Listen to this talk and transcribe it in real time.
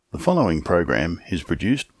following program is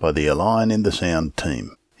produced by the Align in the Sound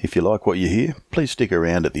team. If you like what you hear, please stick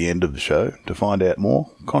around at the end of the show to find out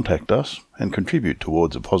more, contact us, and contribute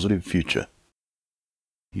towards a positive future.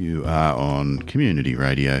 You are on Community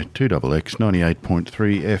Radio 2XX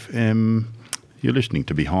 98.3 FM. You're listening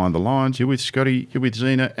to Behind the Lines. You're with Scotty, you're with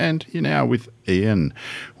Zena, and you're now with Iain.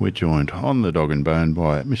 We're joined on the Dog and Bone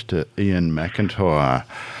by Mr. Iain Mcintyre.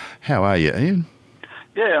 How are you, Iain?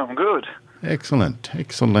 Yeah, I'm good. Excellent.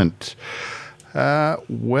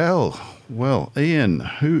 Well, Iain,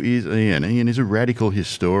 who is Iain? Iain is a radical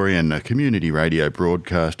historian, a community radio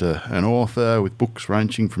broadcaster, an author with books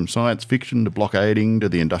ranging from science fiction to blockading to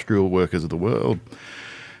the industrial workers of the world.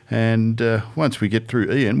 And once we get through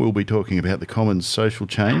Iain, we'll be talking about the Commons Social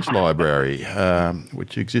Change Library,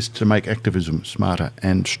 which exists to make activism smarter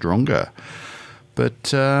and stronger.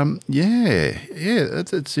 But,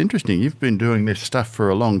 it's interesting. You've been doing this stuff for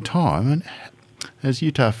a long time, and as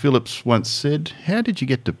Utah Phillips once said, how did you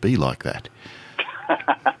get to be like that?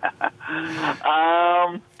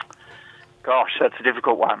 Gosh, that's a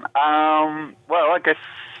difficult one. Well, I guess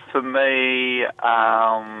for me,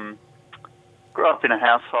 grew up in a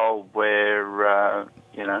household where,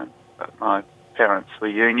 my parents were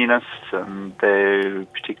unionists, and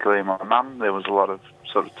particularly my mum, there was a lot of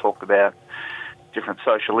sort of talk about different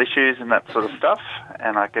social issues and that sort of stuff,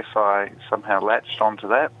 and I guess I somehow latched onto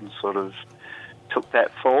that and sort of took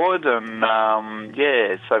that forward, and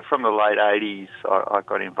so from the late 80s I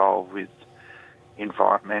got involved with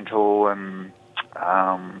environmental and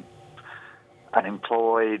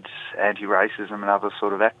unemployed, anti-racism and other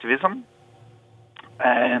sort of activism.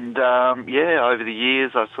 And over the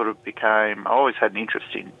years I always had an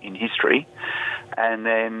interest in history, and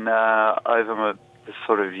then over the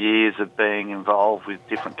sort of years of being involved with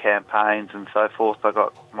different campaigns and so forth, I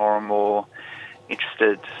got more and more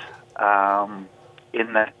interested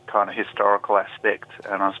in that kind of historical aspect,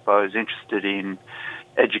 and I suppose interested in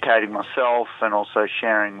educating myself and also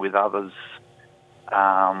sharing with others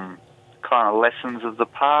kind of lessons of the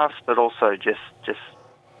past, but also just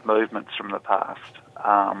movements from the past.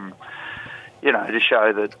 To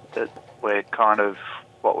show that we're kind of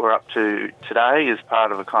what we're up to today is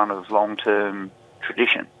part of a kind of long-term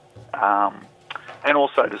tradition, and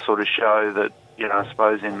also to sort of show that I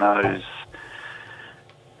suppose in those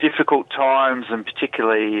difficult times, and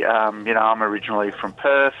particularly, I'm originally from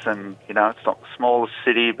Perth, and, it's not the smallest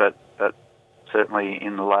city, but certainly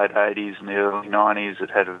in the late 80s and the early 90s,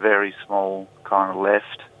 it had a very small kind of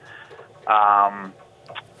left.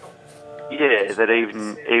 That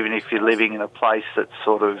even if you're living in a place that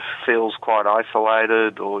sort of feels quite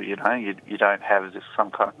isolated, or, you don't have some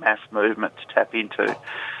kind of mass movement to tap into,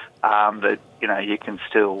 that, you can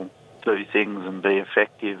still do things and be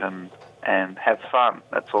effective and have fun.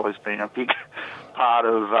 That's always been a big part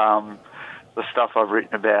of the stuff I've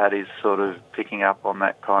written about, is sort of picking up on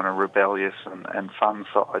that kind of rebellious and fun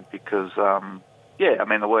side, because, the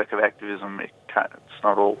work of activism, it's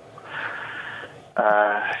not all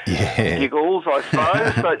giggles, I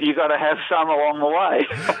suppose, but you've got to have some along the way.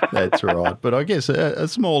 That's right. But I guess a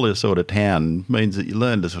smaller sort of town means that you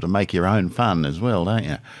learn to sort of make your own fun as well, don't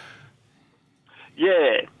you?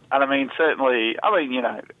 Yeah. And certainly,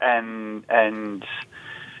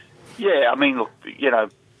 look,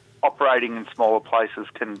 operating in smaller places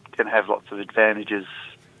can have lots of advantages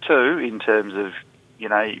too, in terms of, you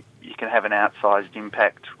can have an outsized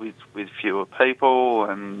impact with fewer people,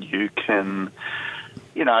 and you can,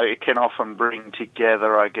 it can often bring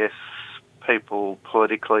together, I guess, people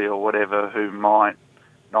politically or whatever who might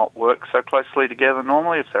not work so closely together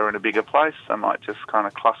normally. If they're in a bigger place, they might just kind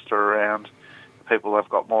of cluster around people they've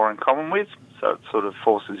got more in common with, so it sort of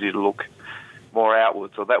forces you to look more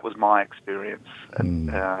outwards, or that was my experience. And,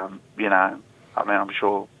 I'm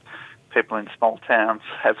sure people in small towns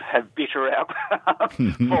have bitter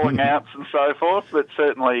falling outs and so forth, but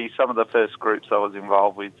certainly some of the first groups I was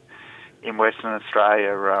involved with in Western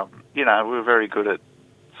Australia, we were very good at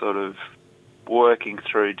sort of working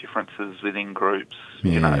through differences within groups,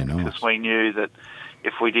 because we knew that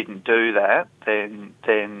if we didn't do that, then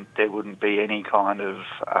there wouldn't be any kind of,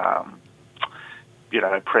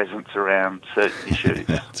 presence around certain issues.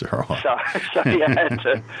 That's right. So you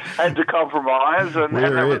had to compromise, and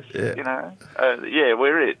we're it,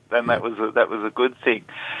 and that was a good thing.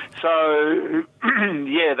 So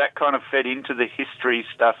that kind of fed into the history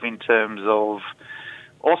stuff in terms of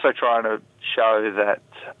also trying to show that,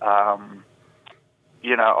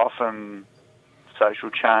 often social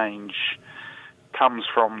change comes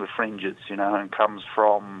from the fringes, and comes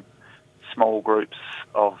from small groups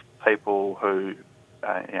of people who,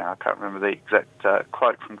 I can't remember the exact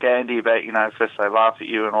quote from Gandhi about, first they laugh at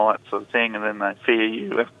you and all that sort of thing, and then they fear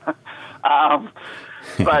you.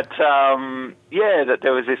 That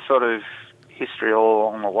there was this sort of history all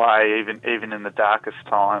along the way, even in the darkest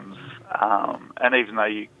times, and even though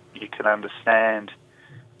you can understand,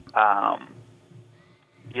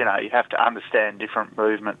 you have to understand different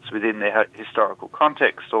movements within their historical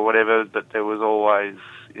context or whatever, but there was always,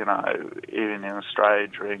 even in Australia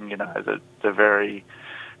during, the very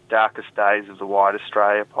darkest days of the White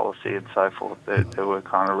Australia policy and so forth, there were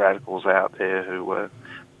kind of radicals out there who were,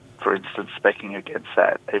 for instance, speaking against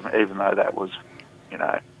that, even though that was,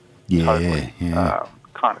 totally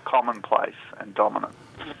kind of commonplace and dominant.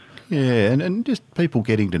 Yeah, and just people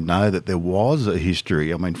getting to know that there was a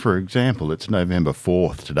history. I mean, for example, it's November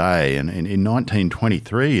 4th today, and in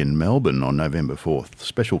 1923 in Melbourne on November 4th,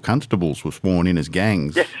 special constables were sworn in as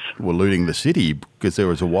gangs were looting the city because there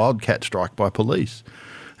was a wildcat strike by police.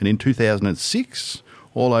 And in 2006,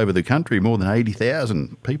 all over the country, more than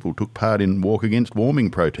 80,000 people took part in walk against warming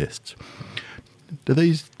protests. Do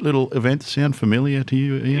these little events sound familiar to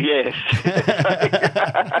you, Ian? Yes.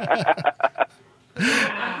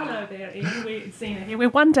 Hello there, Ian. We're Zena here. We're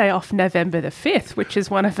one day off November the 5th, which is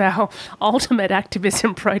one of our ultimate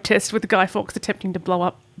activism protests with Guy Fawkes attempting to blow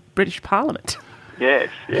up British Parliament. Yes.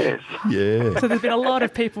 Yeah. So there's been a lot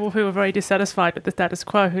of people who are very dissatisfied with the status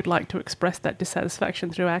quo who'd like to express that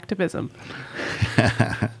dissatisfaction through activism.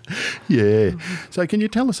 Yeah. So can you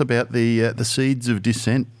tell us about the Seeds of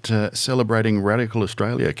Dissent Celebrating Radical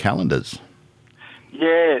Australia calendars?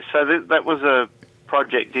 Yeah, so that was a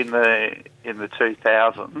project in the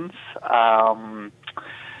 2000s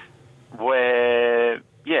where,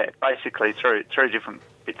 basically through different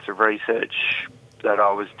bits of research that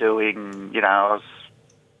I was doing, I was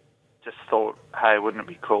just thought, hey, wouldn't it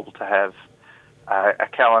be cool to have a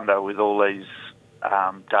calendar with all these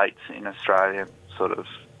dates in Australian sort of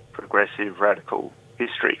progressive radical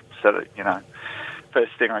history, so that,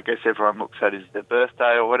 first thing I guess everyone looks at is their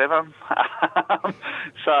birthday or whatever.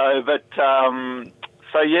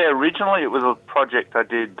 Originally it was a project I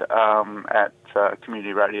did at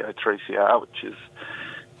Community Radio 3CR, which is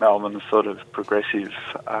Melbourne's sort of progressive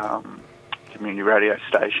community radio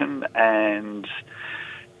station, and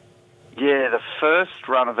the first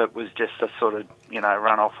run of it was just a sort of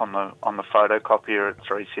run off on the photocopier at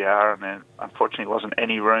 3CR, and there unfortunately wasn't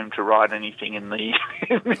any room to write anything in the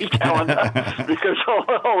calendar because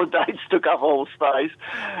all the dates took up all the space.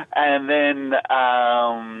 And then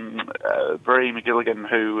Bree McGilligan,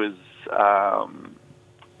 who was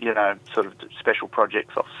sort of special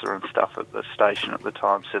projects officer and stuff at the station at the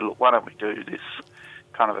time, said, look, why don't we do this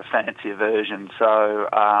kind of a fancier version? So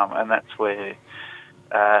and that's where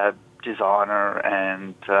designer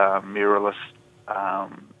and muralist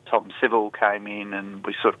Tom Civil came in, and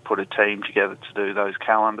we sort of put a team together to do those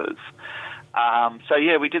calendars.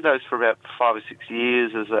 We did those for about 5 or 6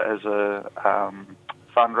 years as a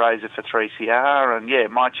fundraiser for 3CR, and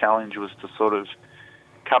my challenge was to sort of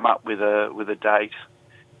come up with a date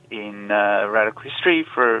in radical history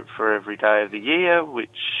for every day of the year,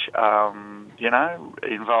 which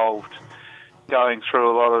involved going through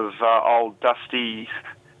a lot of old dusty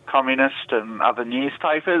Communist and other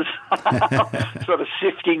newspapers, sort of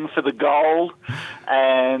sifting for the gold,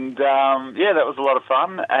 and that was a lot of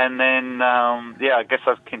fun. And then I guess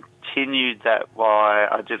I've continued that while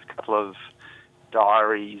I did a couple of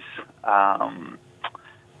diaries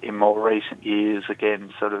in more recent years,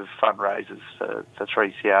 again, sort of fundraisers for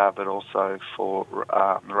 3CR, but also for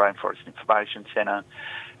the Rainforest Information Centre.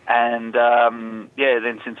 And,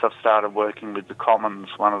 then since I've started working with the Commons,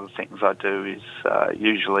 one of the things I do is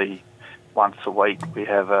usually once a week we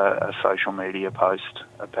have a social media post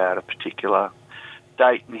about a particular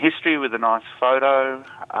date in history with a nice photo.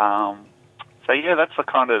 That's the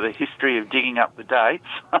kind of the history of digging up the dates.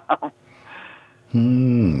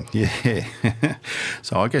 Yeah.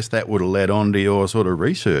 So I guess that would have led on to your sort of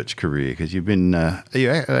research career, because you've been, are you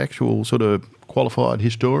an actual sort of qualified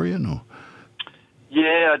historian, or?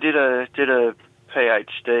 Yeah, I did a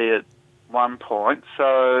PhD at one point. So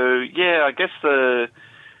I guess the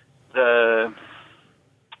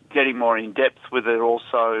getting more in depth with it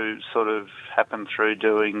also sort of happened through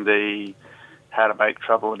doing the How to Make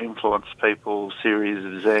Trouble and Influence People series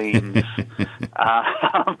of zines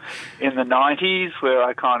in the 90s, where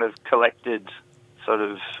I kind of collected sort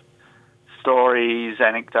of stories,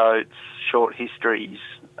 anecdotes, short histories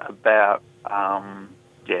about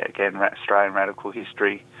Australian radical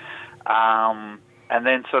history. And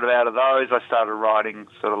then sort of out of those, I started writing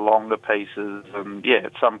sort of longer pieces. And,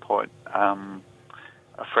 at some point,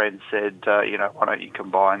 a friend said, why don't you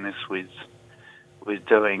combine this with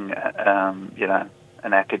doing,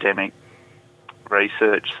 an academic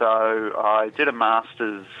research. So I did a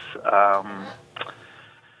master's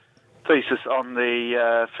thesis on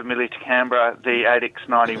the familiar to Canberra, the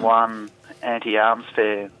 8X91 anti-arms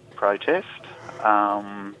fair protest,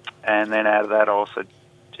 and then out of that I also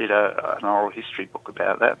did an oral history book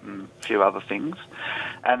about that and a few other things.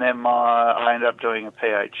 And then I ended up doing a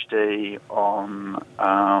PhD on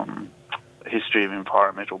history of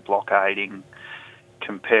environmental blockading,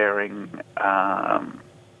 comparing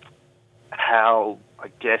how, I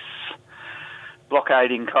guess,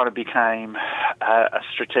 blockading kind of became a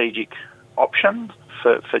strategic option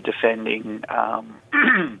for defending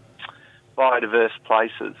biodiverse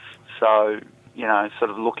places. So, sort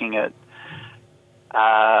of looking at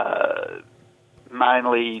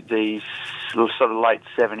mainly the sort of late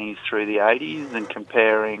 70s through the 80s and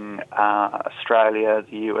comparing Australia,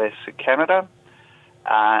 the US and Canada,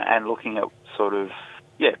 and looking at sort of,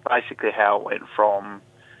 basically how it went from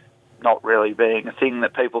not really being a thing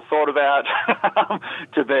that people thought about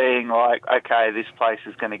to being like, okay, this place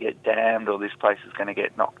is going to get dammed or this place is going to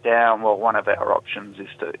get knocked down. Well, one of our options is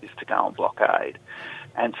to go on blockade.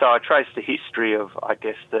 And so I traced the history of, I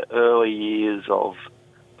guess, the early years of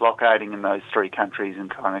blockading in those three countries and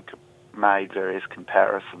kind of made various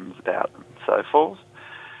comparisons about them and so forth.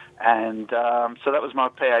 And so that was my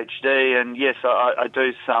PhD. And yes, I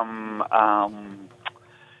do some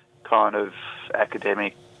kind of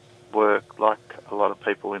academic work like a lot of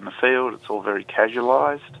people in the field. It's all very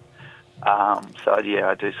casualised. So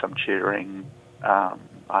I do some tutoring. I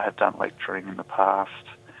have done lecturing in the past,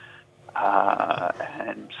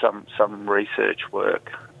 and some research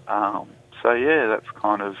work. That's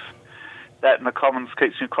kind of that, and the Commons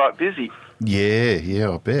keeps me quite busy.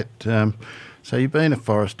 Yeah, I bet. So you've been a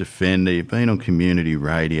forest defender, you've been on community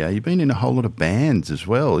radio, you've been in a whole lot of bands as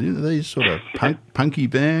well. These sort of punky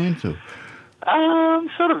bands? Or?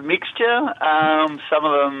 Sort of mixture. Some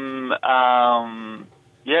of them,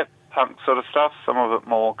 punk sort of stuff. Some of it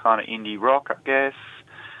more kind of indie rock, I guess.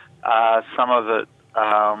 Some of it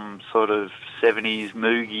sort of 70s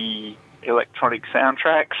moogie electronic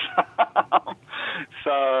soundtracks.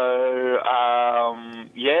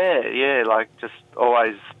 Like just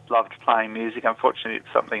always loved playing music. Unfortunately,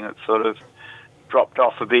 it's something that's sort of dropped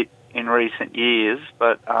off a bit in recent years,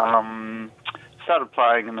 but started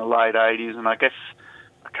playing in the late 80s, and I guess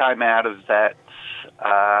I came out of that,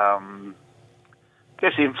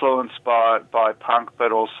 influenced by punk,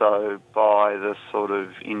 but also by the sort of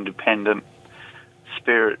independent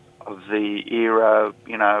spirit of the era,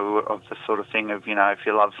 of the sort of thing of, if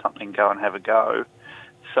you love something, go and have a go.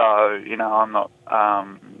 So, I'm not,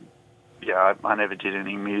 I never did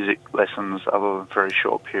any music lessons other than a very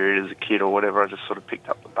short period as a kid or whatever. I just sort of picked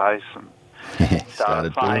up the bass and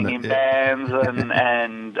started playing in bands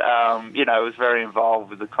and was very involved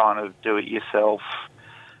with the kind of do-it-yourself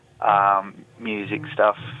music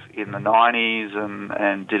stuff in the 90s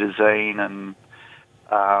and did a zine and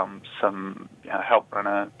some help run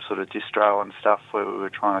a sort of distro and stuff where we were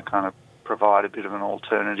trying to kind of provide a bit of an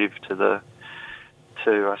alternative to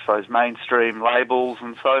I suppose, mainstream labels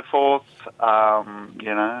and so forth. I'm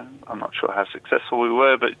not sure how successful we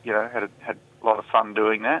were, but, had a lot of fun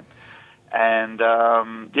doing that. And,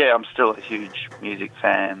 I'm still a huge music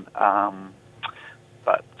fan.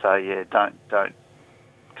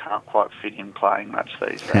 Can't quite fit in playing much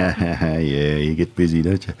these days. Yeah, you get busy,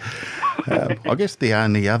 don't you? I guess the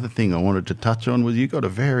only other thing I wanted to touch on was you got a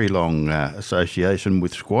very long association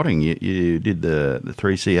with squatting. You did the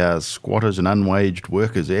 3CR's Squatters and Unwaged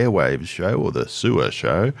Workers Airwaves show, or the SEWA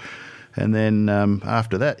show, and then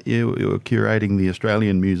after that you were curating the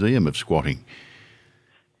Australian Museum of Squatting.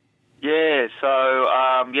 Yeah, so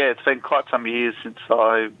it's been quite some years since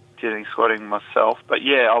I did any squatting myself, but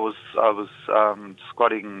I was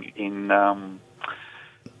squatting in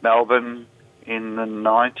Melbourne in the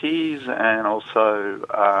 90s, and also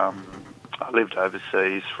I lived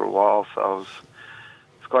overseas for a while, so I was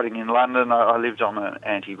squatting in London. I lived on an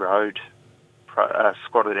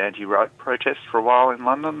squatted anti-road protest for a while in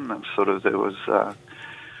London, and there was a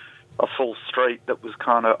full street that was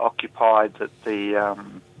kind of occupied that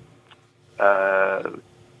the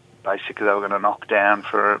basically they were going to knock down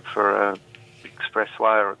for a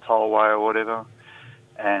expressway or a tollway or whatever,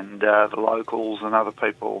 and the locals and other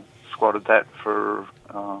people squatted that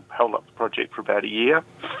held up the project for about a year.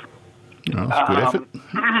 Oh, that's good effort.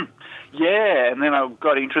 And then I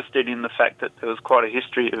got interested in the fact that there was quite a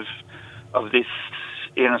history of this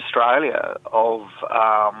in Australia, of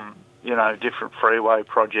different freeway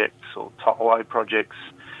projects or tollway projects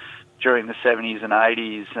during the 70s and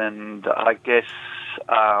 80s, and I guess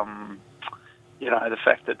the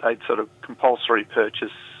fact that they'd sort of compulsory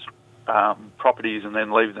purchase properties and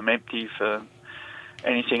then leave them empty for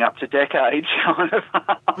anything up to decades kind of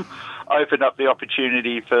opened up the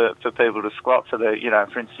opportunity for people to squat. So,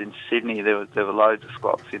 for instance, Sydney, there were loads of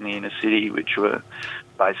squats in the inner city, which were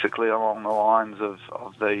basically along the lines of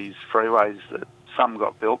these freeways that some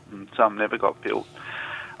got built and some never got built.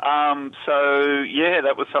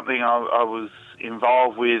 That was something I was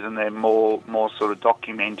involved with, and then more sort of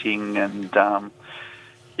documenting. And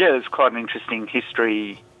there's quite an interesting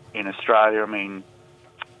history in Australia. I mean,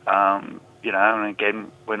 and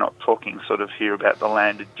again, we're not talking sort of here about the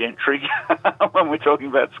landed gentry when we're talking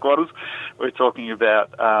about squatters. We're talking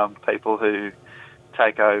about people who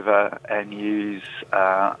take over and use,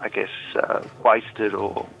 wasted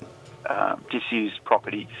or disused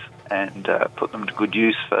properties and put them to good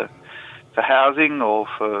use for housing or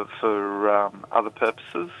for other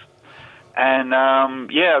purposes. And,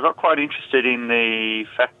 I got quite interested in the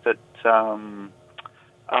fact that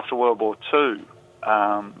after World War II,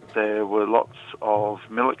 there were lots of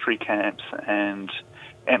military camps and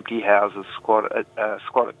empty houses squatted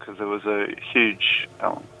because there was a huge,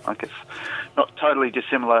 not totally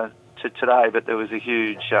dissimilar to today, but there was a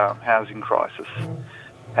huge housing crisis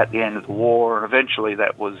at the end of the war, and eventually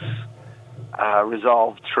that was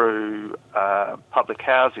resolved through public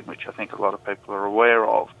housing, which I think a lot of people are aware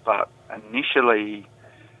of. But initially,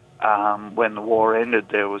 when the war ended,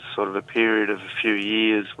 there was sort of a period of a few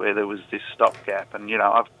years where there was this stopgap. And,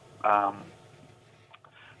 I've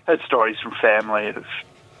heard stories from family of,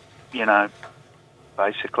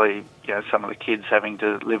 basically, some of the kids having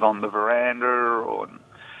to live on the veranda or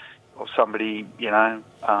somebody,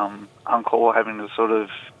 uncle having to sort of,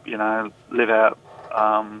 live out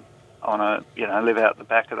live out the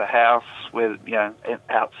back of the house where,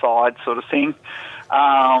 outside sort of thing.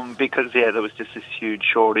 Because there was just this huge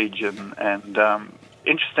shortage, and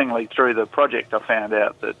interestingly, through the project, I found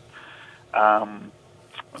out that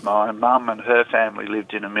my mum and her family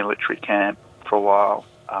lived in a military camp for a while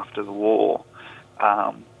after the war,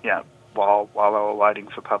 while they were waiting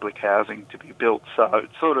for public housing to be built. So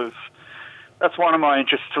it's sort of, that's one of my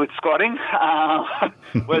interests with squatting,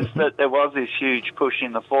 was that there was this huge push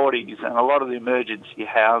in the 40s, and a lot of the emergency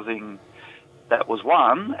housing that was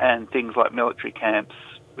one, and things like military camps,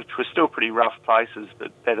 which were still pretty rough places,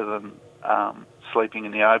 but better than sleeping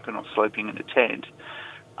in the open or sleeping in a tent.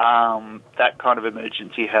 That kind of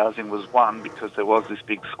emergency housing was one because there was this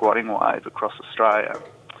big squatting wave across Australia.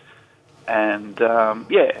 And,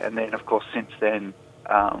 and then, of course, since then,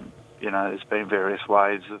 there's been various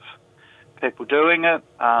ways of people doing it.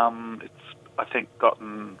 It's, I think,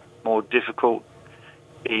 gotten more difficult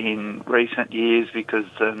in recent years because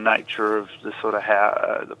the nature of the sort of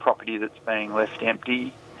how the property that's being left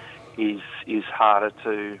empty is harder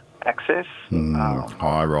to access.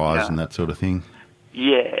 High rise and that sort of thing.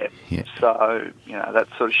 Yeah. So,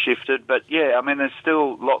 that's sort of shifted. But, there's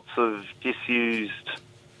still lots of disused,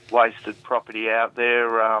 wasted property out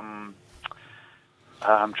there. I'm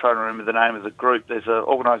trying to remember the name of the group. There's an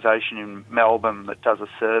organisation in Melbourne that does a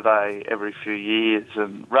survey every few years,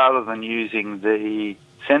 and rather than using the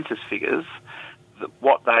census figures,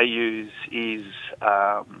 what they use is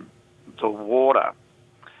the water.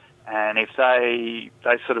 And if they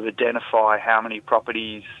sort of identify how many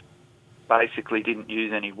properties basically didn't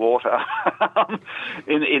use any water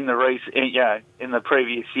in the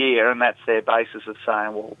previous year, and that's their basis of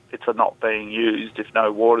saying, well, it's not being used if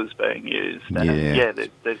no water's being used. And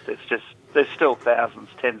there's still thousands,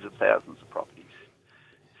 tens of thousands of properties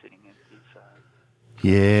sitting empty. So.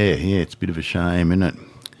 Yeah, it's a bit of a shame, isn't it?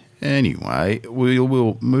 Anyway,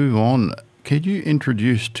 we'll move on. Could you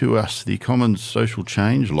introduce to us the Commons Social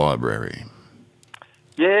Change Library?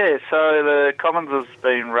 Yeah, so the Commons has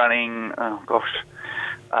been running, 2 or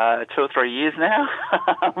 3 years now.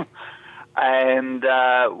 And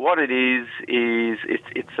what it is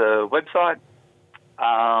it's a website,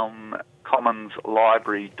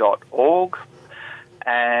 commonslibrary.org.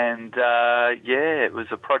 And, it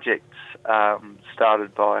was a project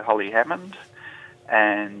started by Holly Hammond,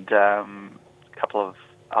 and a couple of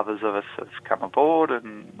others of us have come aboard,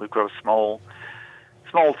 and we've got a small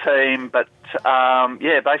team. But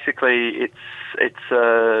basically, it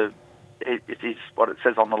is what it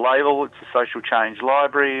says on the label. It's a social change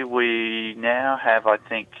library. We now have, I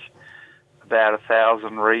think, about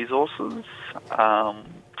 1,000 resources on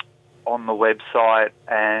the website,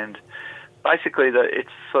 and basically it's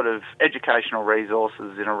sort of educational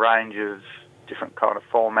resources in a range of different kind of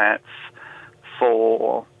formats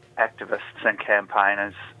for activists and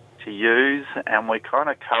campaigners to use, and we kind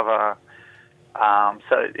of cover,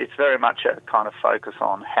 so it's very much a kind of focus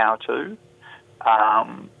on how to,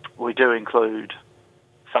 We do include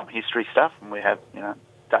some history stuff, and we have,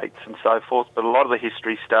 dates and so forth, but a lot of the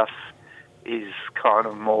history stuff is kind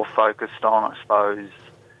of more focused on, I suppose,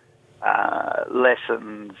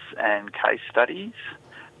 lessons and case studies.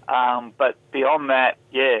 But beyond that,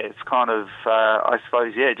 it's kind of, I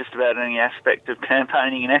suppose, just about any aspect of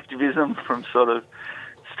campaigning and activism, from sort of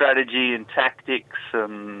strategy and tactics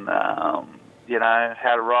and, how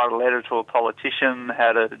to write a letter to a politician,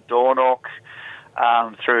 how to door knock,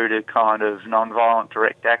 through to kind of non-violent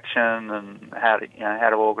direct action, and how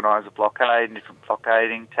to organise a blockade, different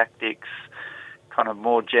blockading tactics, kind of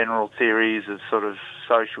more general theories of sort of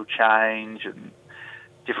social change and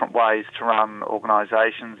different ways to run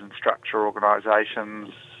organisations and structure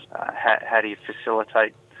organisations. How do you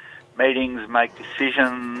facilitate meetings, make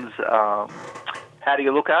decisions? How do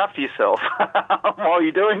you look after yourself while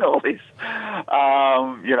you're doing all this?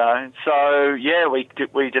 So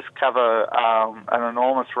we just cover an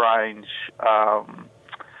enormous range of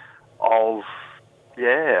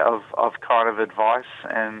kind of advice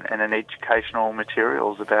and an educational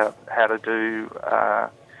materials about how to do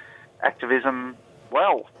activism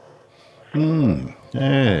well.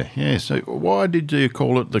 So why did you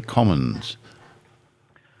call it the Commons?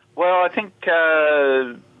 Well, I think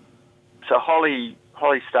so. Holly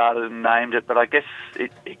started and named it, but I guess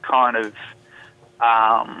it kind of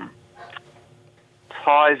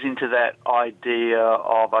ties into that idea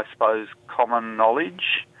of, I suppose, common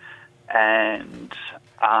knowledge, and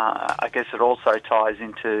I guess it also ties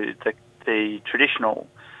into the traditional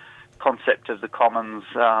concept of the commons,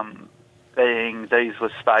 being these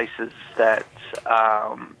were spaces that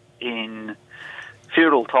in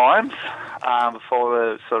feudal times, before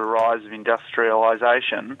the sort of rise of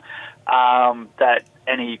industrialisation, that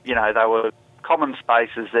they were common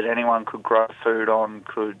spaces that anyone could grow food on,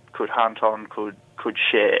 could hunt on, could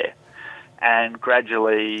share, and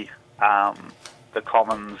gradually the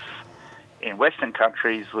commons in Western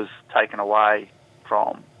countries was taken away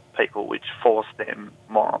from people, which forced them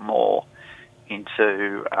more and more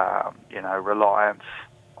into reliance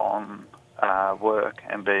on work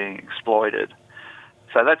and being exploited.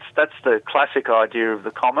 So that's the classic idea of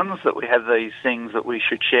the commons, that we have these things that we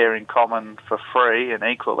should share in common for free and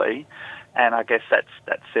equally. And I guess that's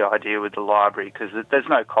the idea with the library, because there's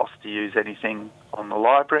no cost to use anything on the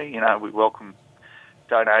library. We welcome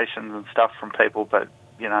donations and stuff from people, but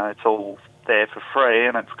it's all there for free,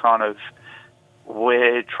 and it's kind of,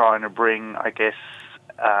 we're trying to bring, I guess,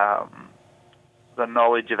 the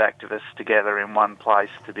knowledge of activists together in one place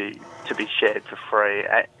to be shared for free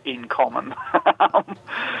in common.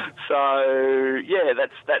 So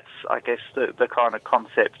that's I guess the kind of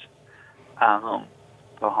concept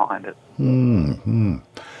behind it.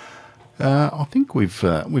 I think we've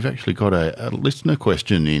actually got a listener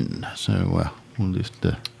question in, so we'll just.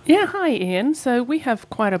 Hi Ian. So we have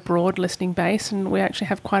quite a broad listening base, and we actually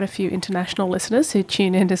have quite a few international listeners who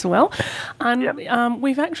tune in as well. And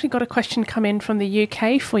we've actually got a question come in from the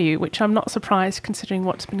UK for you, which I'm not surprised considering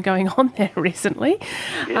what's been going on there recently.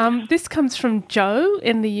 Yes. This comes from Joe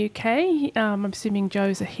in the UK. I'm assuming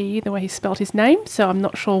Joe's a he, the way he spelled his name, so I'm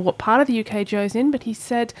not sure what part of the UK Joe's in, but he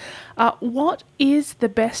said, what is the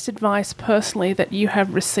best advice personally that you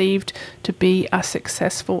have received to be a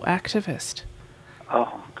successful activist?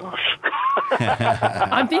 Oh, gosh.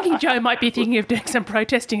 I'm thinking Joe might be thinking of doing some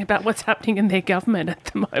protesting about what's happening in their government at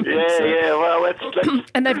the moment. Well, let's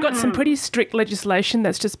and they've got some pretty strict legislation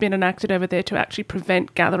that's just been enacted over there to actually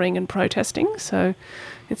prevent gathering and protesting. So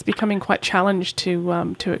it's becoming quite challenged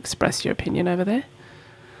to express your opinion over there.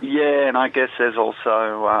 Yeah, and I guess there's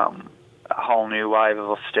also a whole new wave of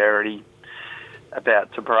austerity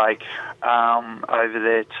about to break over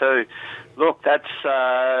there too. Look, that's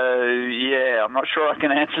I'm not sure I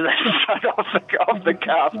can answer that straight off the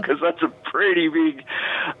cuff, because that's a pretty big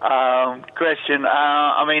question.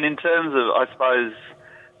 I mean, in terms of, I suppose,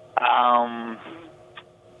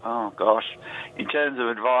 in terms of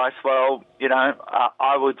advice, well,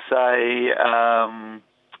 I would say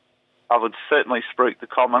I would certainly spruik the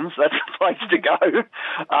Commons. That's the place to go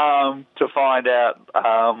to find out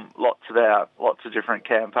lots of different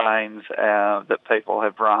campaigns that people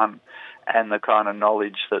have run, and the kind of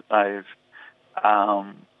knowledge that they've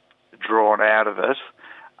drawn out of it.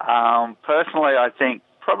 Personally, I think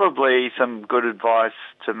probably some good advice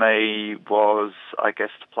to me was, I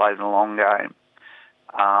guess, to play the long game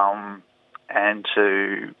and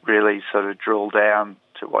to really sort of drill down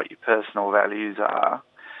to what your personal values are,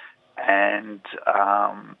 and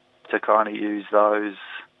to kind of use those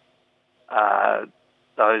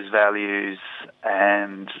values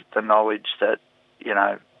and the knowledge that,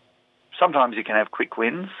 sometimes you can have quick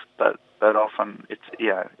wins, but but often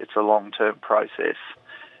it's a long-term process,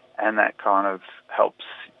 and that kind of helps,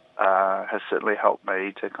 has certainly helped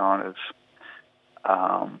me to kind of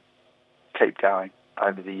keep going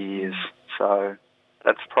over the years. So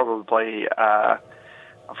that's probably,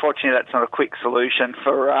 unfortunately, that's not a quick solution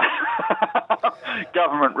for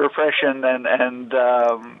government repression and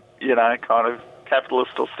kind of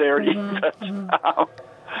capitalist austerity.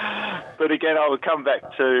 But again, I would come back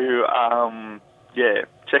to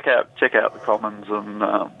check out the Commons, and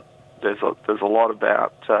there's a lot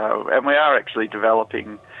about, and we are actually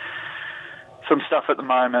developing some stuff at the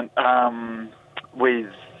moment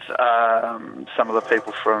with some of the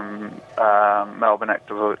people from Melbourne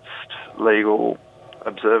Activist Legal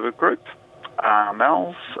Observer Group,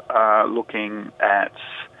 MELS, looking at,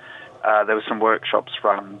 there were some workshops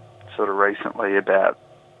run sort of recently about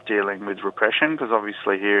dealing with repression, because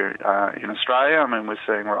obviously here in Australia, I mean, we're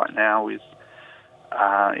seeing right now with,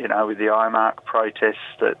 with the IMARC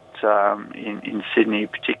protests that in Sydney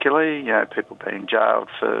particularly, people being jailed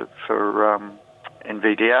for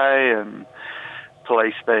NVDA and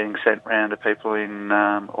police being sent round to people in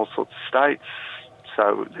all sorts of states.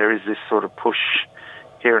 So there is this sort of push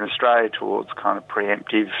here in Australia towards kind of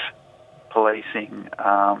preemptive policing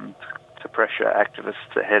to pressure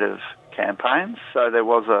activists ahead of campaigns. So there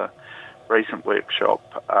was a recent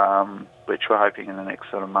workshop which we're hoping in the next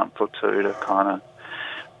sort of month or two to kind of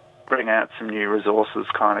bring out some new resources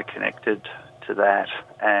kind of connected to that.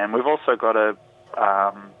 And we've also got a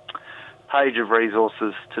page of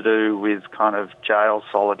resources to do with kind of jail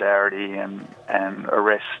solidarity and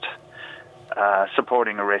arrest,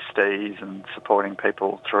 supporting arrestees and supporting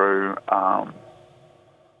people through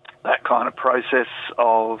that kind of process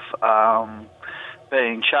of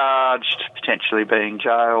being charged, potentially being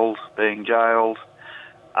jailed. So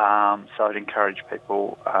I'd encourage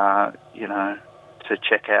people, to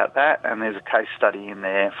check out that. And there's a case study in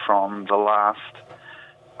there from the last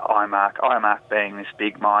IMARC being this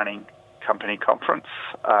big mining company conference,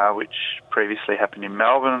 which previously happened in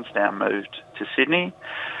Melbourne. It's now moved to Sydney.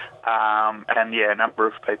 A number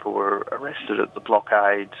of people were arrested at the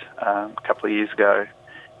blockade a couple of years ago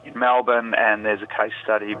in Melbourne, and there's a case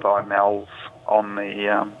study by MELS on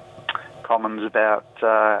the Commons about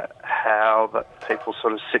how that people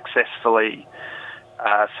sort of successfully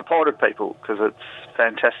supported people, because it's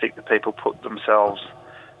fantastic that people put themselves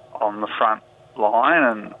on the front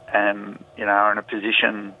line and are in a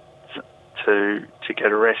position to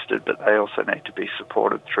get arrested, but they also need to be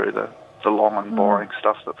supported through the long and boring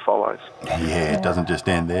stuff that follows. Yeah, it doesn't just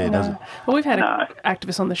end there, does it? Well, we've had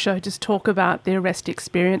activists on the show just talk about the arrest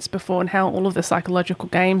experience before and how all of the psychological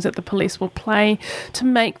games that the police will play to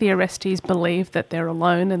make the arrestees believe that they're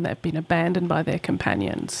alone and they've been abandoned by their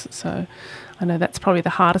companions. So I know that's probably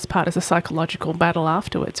the hardest part, is the psychological battle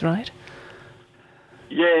afterwards, right?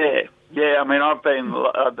 Yeah. I mean, I've been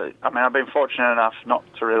fortunate enough not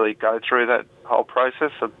to really go through that whole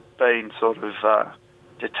process. I've been sort of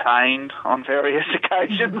detained on various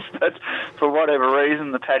occasions, but for whatever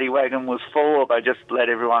reason the paddy wagon was full, or they just let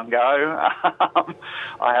everyone go.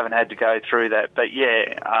 I haven't had to go through that, but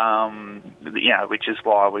which is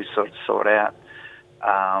why we sort of sort out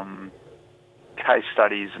case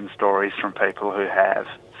studies and stories from people who have,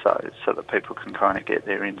 so that people can kind of get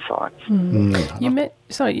their insights.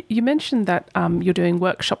 You mentioned that you're doing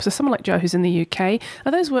workshops. So someone like Joe who's in the UK,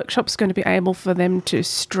 are those workshops going to be able for them to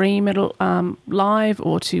stream it live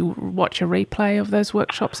or to watch a replay of those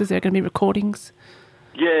workshops? Is there going to be recordings?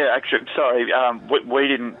 Yeah, actually, sorry, we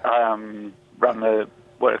didn't run the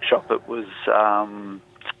workshop. It was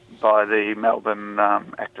by the Melbourne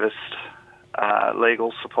activist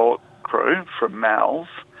legal support crew from MELS.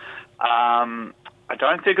 I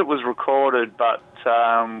don't think it was recorded, but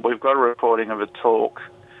we've got a recording of a talk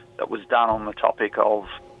that was done on the topic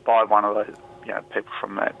by one of the people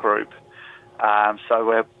from that group. So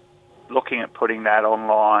we're looking at putting that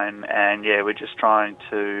online, and we're just trying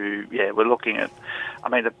to we're looking at. I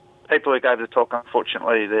mean, the people who gave the talk,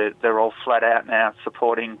 unfortunately, they're all flat out now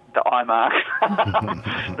supporting the IMARC,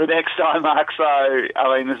 the next IMARC. So I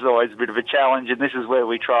mean, this is always a bit of a challenge, and this is where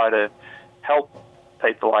we try to help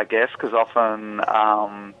people, I guess, because often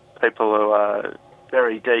people who are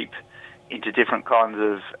very deep into different kinds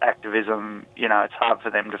of activism, it's hard for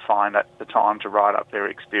them to find the time to write up their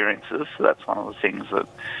experiences. So that's one of the things that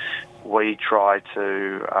we try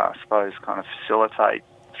to, I suppose, kind of facilitate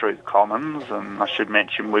through the Commons. And I should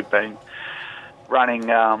mention we've been running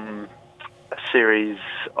a series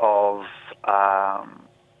of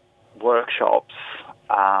workshops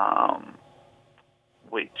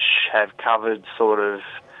which have covered sort of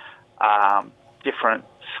different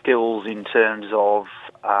skills in terms of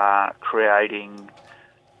creating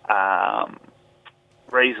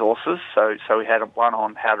resources. So we had one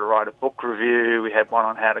on how to write a book review, we had one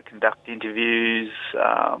on how to conduct interviews,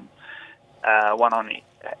 one on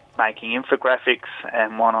making infographics,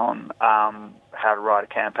 and one on how to write a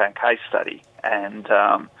campaign case study. And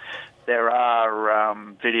there are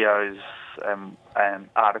videos and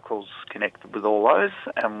articles connected with all those.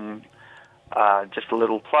 And just a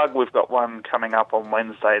little plug, we've got one coming up on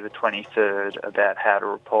Wednesday the 23rd about how to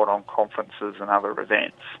report on conferences and other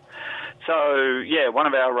events. So, yeah, one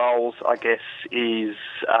of our roles, I guess, is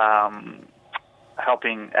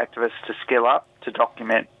helping activists to skill up, to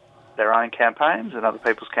document their own campaigns and other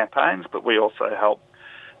people's campaigns, but we also help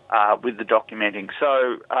with the documenting.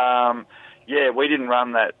 So, we didn't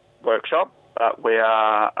run that workshop, but we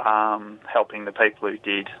are helping the people who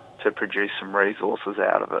did to produce some resources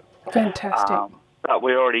out of it. Fantastic. But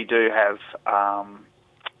we already do have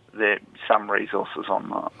some resources on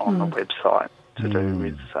the website to do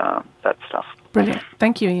with that stuff. Brilliant.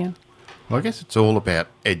 Thank you, Iain. Well, I guess it's all about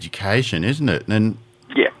education, isn't it? And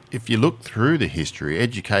if you look through the history,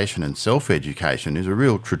 education and self-education is a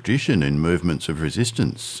real tradition in movements of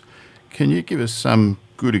resistance. Can you give us some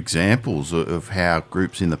good examples of how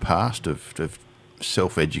groups in the past have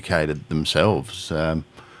self-educated themselves?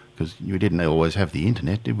 Because we didn't always have the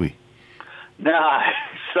internet, did we? No.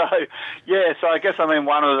 So I guess,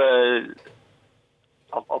 one of the...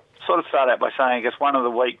 I'll sort of start out by saying, I guess, one of the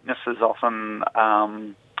weaknesses often,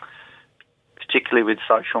 particularly with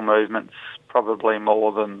social movements, probably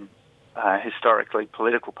more than historically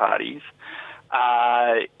political parties,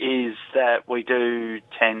 is that we do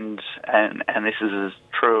tend, and this is as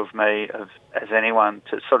true of me as anyone,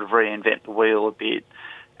 to sort of reinvent the wheel a bit.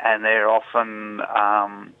 And they're often,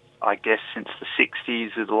 I guess, since the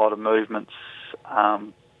 60s, with a lot of movements,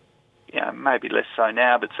 maybe less so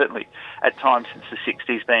now, but certainly at times since the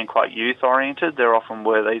 60s being quite youth-oriented, there often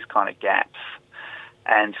were these kind of gaps.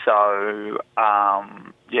 And so,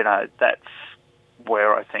 that's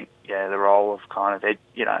where I think, the role of kind of,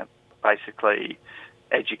 basically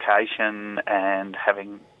education and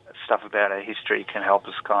having stuff about our history can help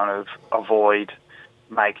us kind of avoid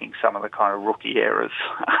making some of the kind of rookie errors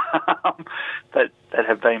that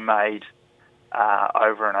have been made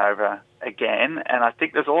over and over again. And I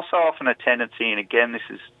think there's also often a tendency, and again, this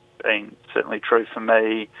has been certainly true for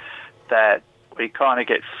me, that we kind of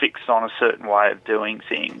get fixed on a certain way of doing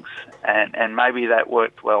things. And maybe that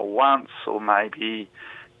worked well once, or maybe,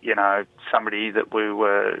 somebody that we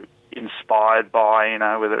were inspired by,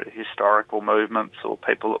 whether historical movements or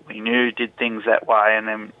people that we knew did things that way,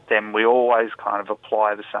 and then we always kind of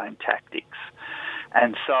apply the same tactics.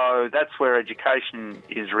 And so that's where education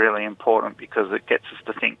is really important, because it gets us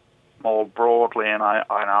to think more broadly and I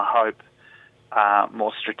hope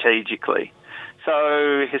more strategically.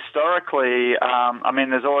 So historically,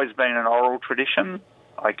 there's always been an oral tradition,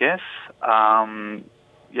 I guess,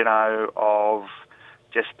 of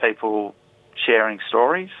just people sharing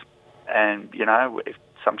stories. And,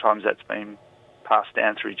 sometimes that's been passed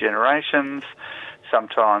down through generations.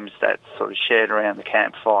 Sometimes that's sort of shared around the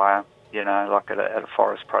campfire, like at a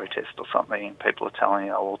forest protest or something, and people are telling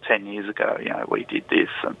you, 10 years ago, we did this.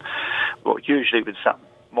 And, well, usually with some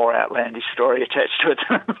more outlandish story attached to it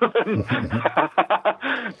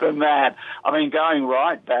than that. Going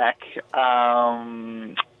right back,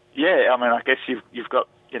 I guess you've got,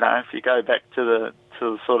 if you go back to the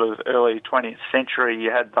sort of early 20th century, you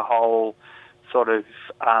had the whole sort of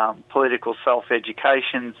political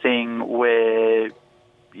self-education thing where,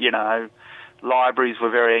 libraries were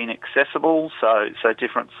very inaccessible, so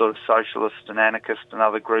different sort of socialist and anarchist and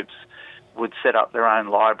other groups would set up their own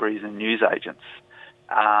libraries and newsagents.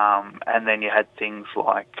 And then you had things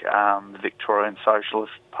like the Victorian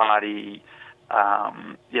Socialist Party,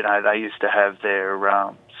 they used to have their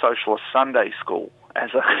Socialist Sunday School as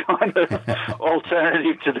a kind of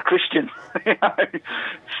alternative to the Christian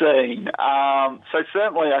scene. So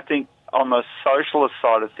certainly I think on the socialist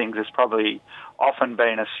side of things, there's probably often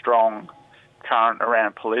been a strong current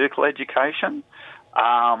around political education,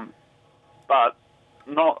 but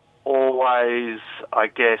not always, I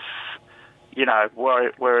guess,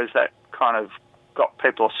 whereas that kind of got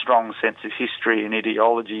people a strong sense of history and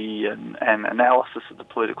ideology and analysis of the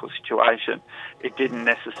political situation, it didn't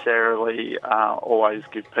necessarily always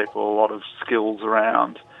give people a lot of skills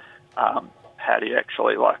around how do you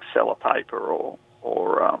actually sell a paper or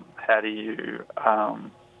how do you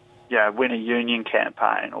win a union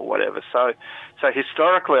campaign or whatever. So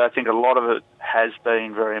historically, I think a lot of it has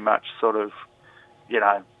been very much sort of,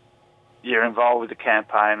 you're involved with the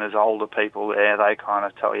campaign, there's older people there, they kind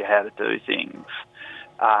of tell you how to do things.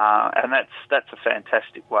 and that's a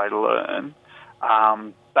fantastic way to learn.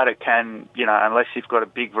 But it can, unless you've got a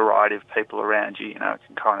big variety of people around you, it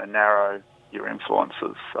can kind of narrow your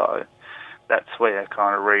influences. So that's where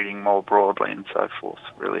kind of reading more broadly and so forth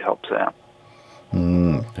really helps out.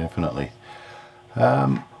 Definitely.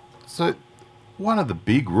 So one of the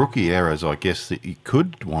big rookie errors, I guess, that you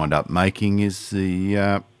could wind up making is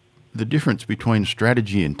the difference between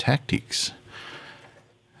strategy and tactics.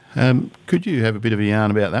 Could you have a bit of a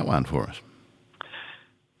yarn about that one for us?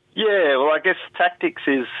 Yeah, well, I guess tactics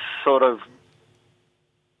is sort of,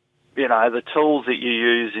 the tools that you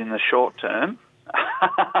use in the short term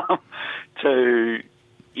to,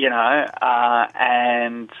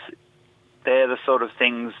 and they're the sort of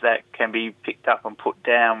things that can be picked up and put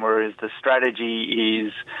down, whereas the strategy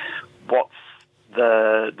is what's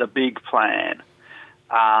the big plan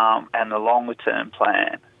and the longer term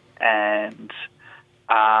plan. And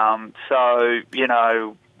so,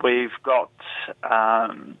 we've got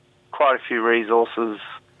quite a few resources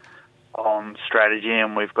on strategy,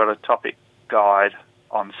 and we've got a topic guide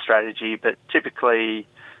on strategy, but typically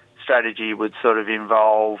strategy would sort of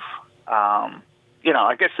involve,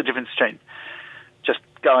 I guess the difference between just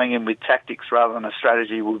going in with tactics rather than a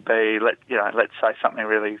strategy would be, let's say something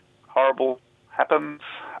really horrible happens,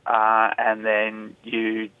 and then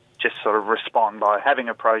you just sort of respond by having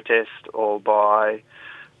a protest or by,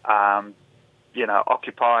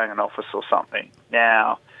 occupying an office or something.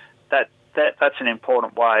 Now, that's an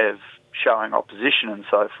important way of showing opposition and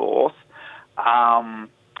so forth.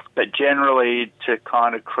 But generally, to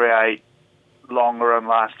kind of create longer and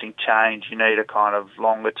lasting change, you need a kind of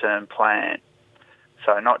longer term plan.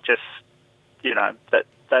 So not just,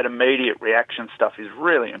 that immediate reaction stuff is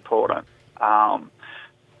really important.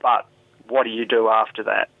 But what do you do after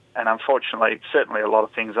that? And unfortunately, certainly a lot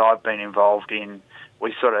of things I've been involved in,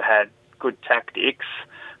 we sort of had good tactics,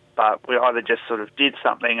 but we either just sort of did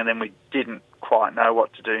something and then we didn't quite know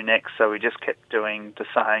what to do next, so we just kept doing the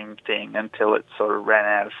same thing until it sort of ran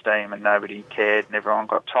out of steam and nobody cared and everyone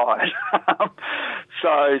got tired.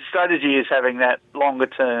 So strategy is having that longer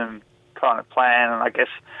term kind of plan, and I guess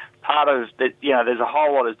part of that, there's a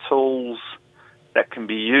whole lot of tools that can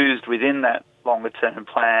be used within that longer term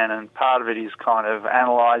plan, and part of it is kind of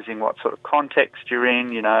analysing what sort of context you're in,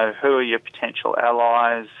 who are your potential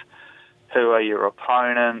allies, who are your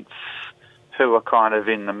opponents, who are kind of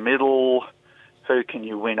in the middle, who can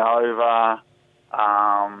you win over.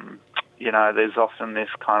 There's often this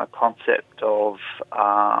kind of concept of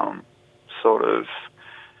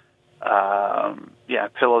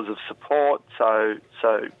pillars of support. So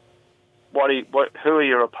who are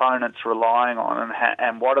your opponents relying on,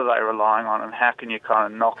 and what are they relying on, and how can you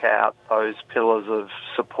kind of knock out those pillars of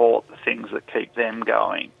support, the things that keep them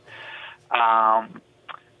going?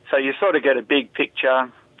 So you sort of get a big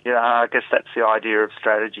picture. I guess that's the idea of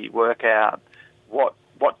strategy. Work out what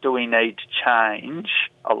do we need to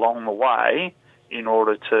change along the way in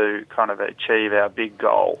order to kind of achieve our big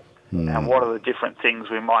goal, and what are the different things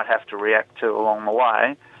we might have to react to along the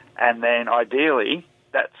way, and then ideally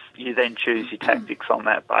you then choose your tactics on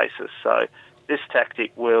that basis. So this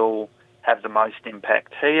tactic will have the most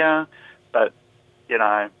impact here, but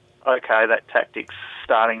okay, that tactic's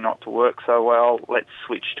starting not to work so well, let's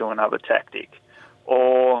switch to another tactic.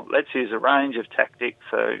 Or let's use a range of tactics,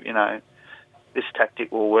 so, this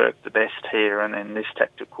tactic will work the best here, and then this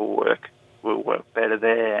tactic will work better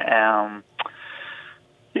there.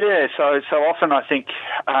 So often I think,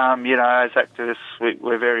 as activists,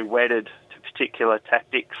 we're very wedded to particular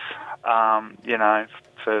tactics,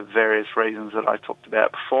 for various reasons that I talked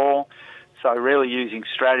about before. So really using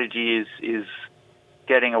strategy is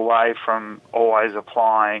getting away from always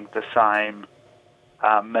applying the same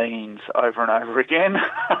means over and over again,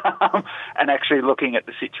 and actually looking at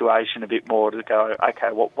the situation a bit more to go,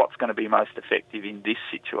 okay, what's going to be most effective in this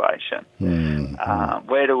situation?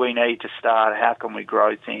 Where do we need to start? How can we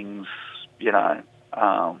grow things? Yeah,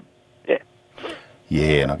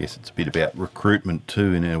 and I guess it's a bit about recruitment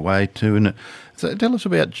too, in a way too, isn't it? So tell us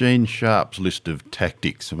about Gene Sharp's list of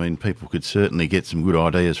tactics. I mean, people could certainly get some good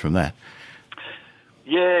ideas from that.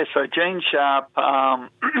 Yeah, so Gene Sharp was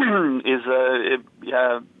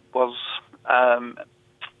a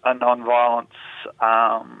non-violence,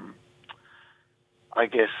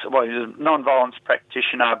 he's a non-violence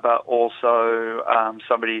practitioner, but also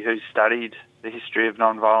somebody who studied the history of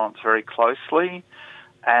non-violence very closely.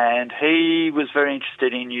 And he was very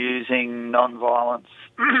interested in using non-violence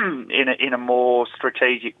in a more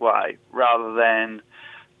strategic way, rather than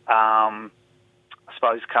I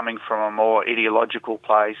suppose coming from a more ideological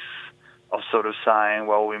place of sort of saying,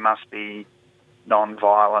 well, we must be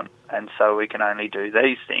non-violent and so we can only do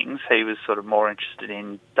these things. He was sort of more interested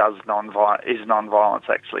in is non-violence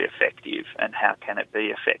actually effective, and how can it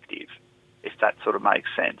be effective, if that sort of makes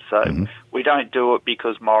sense. So we don't do it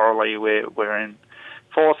because morally we're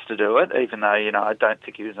forced to do it, even though, I don't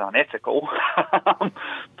think he was an unethical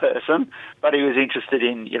person, but he was interested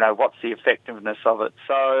in, what's the effectiveness of it.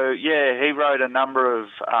 So, yeah, he wrote a number of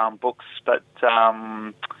books, but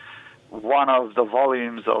one of the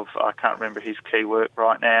volumes of, I can't remember his key work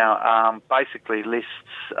right now, basically lists,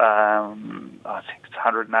 I think it's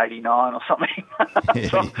 189 or something,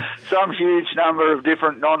 some huge number of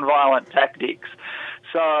different non-violent tactics.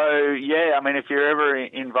 So, yeah, I mean, if you're ever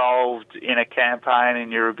involved in a campaign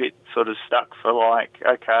and you're a bit sort of stuck for like,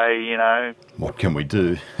 okay, what can we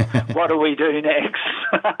do? What do we do next?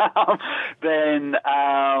 Then,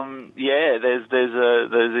 there's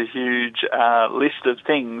a huge list of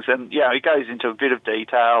things, and it goes into a bit of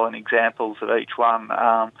detail and examples of each one,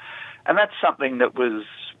 and that's something that was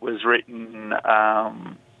written, I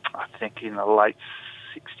think, in the late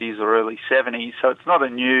 60s or early 70s. So it's not a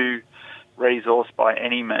new resource by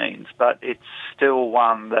any means, but it's still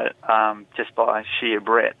one that, just by sheer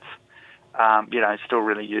breadth, still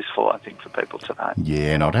really useful, I think, for people to know.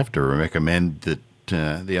 Yeah, and I'd have to recommend that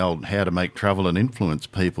the old How to Make Trouble and Influence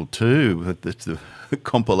People too. It's the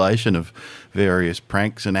compilation of various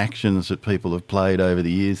pranks and actions that people have played over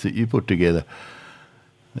the years that you put together.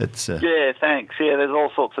 That's yeah, thanks. Yeah, there's all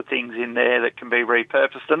sorts of things in there that can be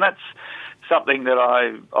repurposed, and that's something that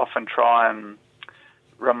I often try and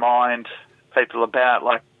remind people about.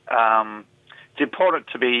 Like, it's important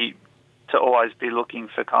to always be looking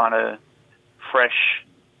for kind of fresh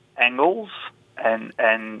angles and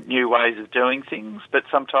new ways of doing things, but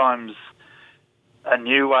sometimes a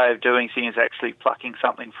new way of doing things is actually plucking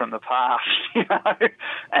something from the past,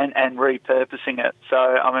 and repurposing it. So,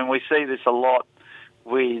 I mean, we see this a lot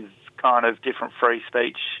with kind of different free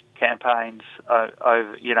speech campaigns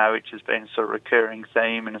over, which has been a sort of recurring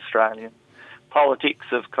theme in Australian politics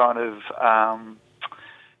of kind of,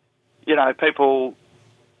 people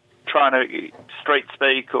trying to street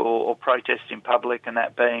speak or protest in public and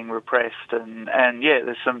that being repressed, and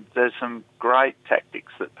there's some great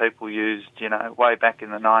tactics that people used, way back in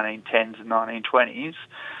the 1910s and 1920s,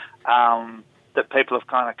 that people have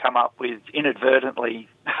kind of come up with inadvertently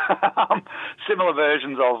similar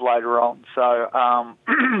versions of later on. So,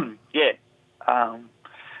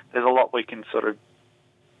 there's a lot we can sort of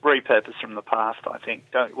repurpose from the past, I think.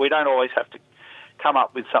 We don't always have to come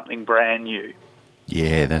up with something brand new.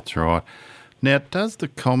 Yeah, that's right. Now, does the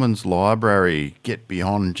Commons Library get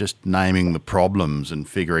beyond just naming the problems and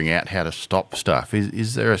figuring out how to stop stuff?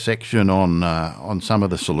 Is there a section on some of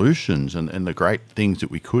the solutions and the great things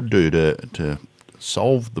that we could do to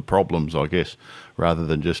solve the problems, I guess, rather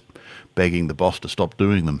than just begging the boss to stop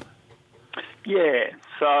doing them? Yeah,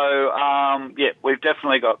 so, we've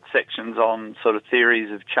definitely got sections on sort of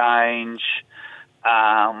theories of change,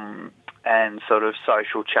 and sort of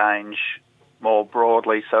social change more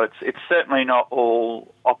broadly. So it's certainly not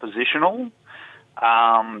all oppositional.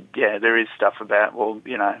 There is stuff about,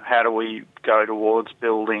 how do we go towards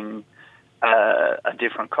building a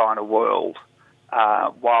different kind of world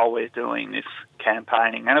while we're doing this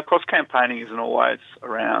campaigning. And, of course, campaigning isn't always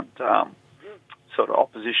around sort of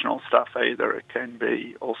oppositional stuff either. It can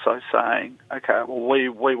be also saying, okay, well,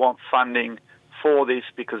 we want funding for this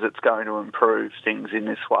because it's going to improve things in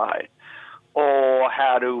this way. Or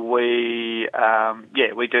how do we,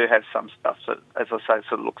 we do have some stuff that, as I say,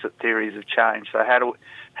 sort of looks at theories of change. So how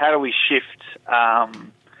do we shift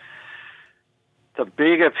the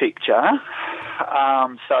bigger picture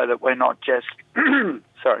so that we're not just, so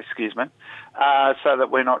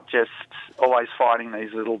that we're not just always fighting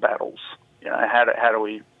these little battles. How do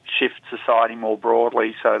we shift society more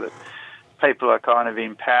broadly so that people are kind of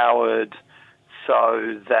empowered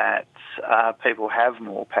so that people have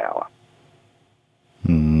more power?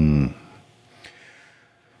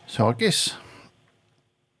 So I guess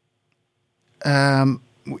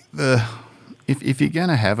if you're going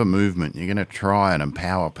to have a movement, you're going to try and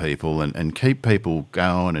empower people and keep people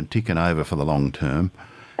going and ticking over for the long term,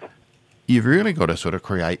 you've really got to sort of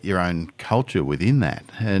create your own culture within that.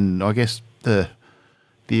 And I guess the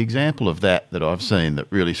example of that I've seen that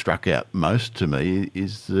really struck out most to me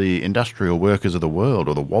is the industrial workers of the world,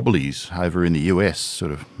 or the Wobblies over in the US,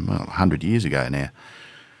 sort of 100 years ago now.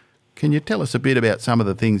 Can you tell us a bit about some of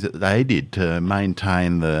the things that they did to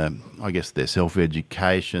maintain their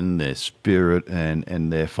self-education, their spirit,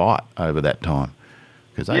 and their fight over that time?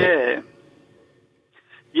 Sorry,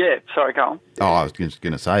 go on. Oh, I was just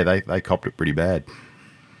going to say they copped it pretty bad.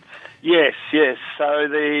 Yes. So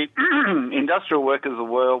the Industrial Workers of the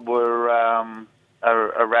World were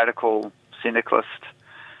a radical syndicalist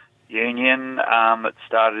union that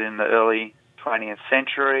started in the early 20th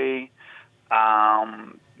century.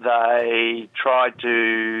 They tried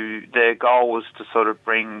to, their goal was to sort of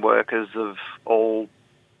bring workers of all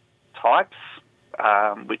types,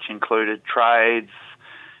 which included trades,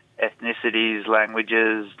 ethnicities,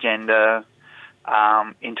 languages, gender,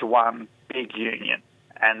 into one big union.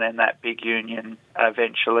 And then that big union,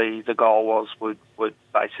 eventually the goal was would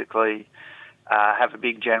basically have a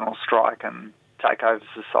big general strike and take over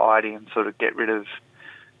society and sort of get rid of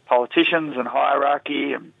politicians and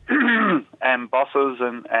hierarchy and bosses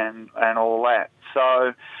and all that.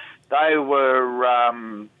 So they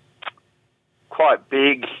were quite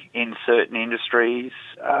big in certain industries,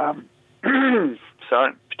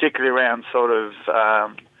 so particularly around sort of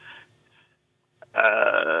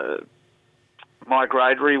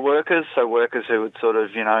migratory workers, so workers who would sort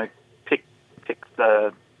of, pick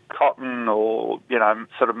the cotton or,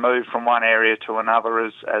 sort of move from one area to another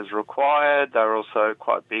as required. They were also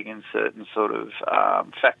quite big in certain sort of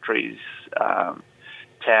factories,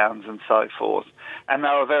 towns and so forth. And they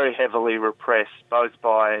were very heavily repressed, both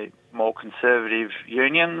by more conservative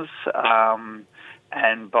unions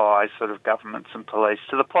and by sort of governments and police,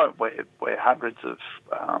 to the point where hundreds of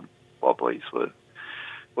wobblies were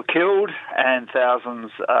killed and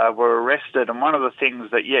thousands were arrested. And one of the things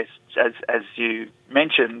that, yes, as you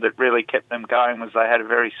mentioned, that really kept them going was they had a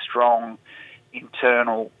very strong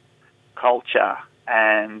internal culture.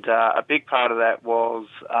 And a big part of that was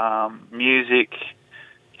music,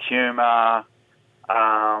 humour.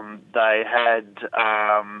 They had,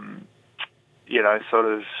 sort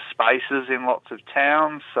of spaces in lots of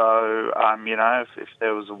towns. So, if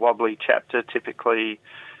there was a wobbly chapter, typically,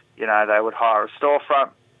 they would hire a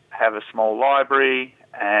storefront, have a small library,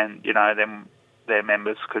 and, then their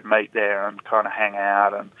members could meet there and kind of hang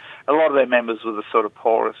out. And a lot of their members were the sort of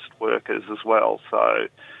poorest workers as well. So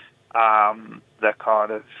the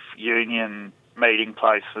kind of union meeting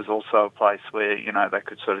place was also a place where, they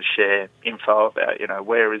could sort of share info about,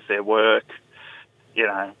 where is their work,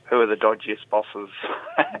 who are the dodgiest bosses,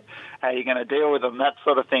 how are you going to deal with them, that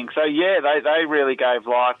sort of thing. So, yeah, they really gave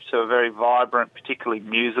life to a very vibrant, particularly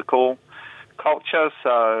musical culture.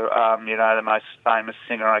 So, the most famous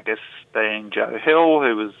singer, I guess, being Joe Hill,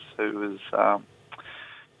 who was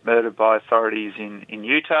murdered by authorities in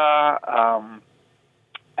Utah.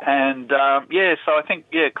 So I think,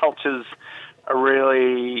 cultures are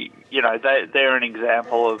really, they're an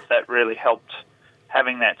example of that really helped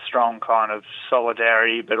having that strong kind of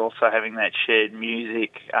solidarity, but also having that shared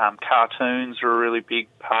music. Cartoons are a really big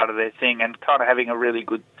part of their thing, and kind of having a really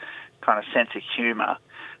good kind of sense of humour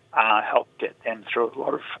helped get them through a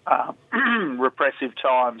lot of repressive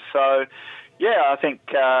times. So, I think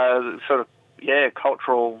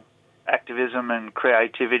cultural activism and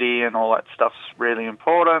creativity and all that stuff's really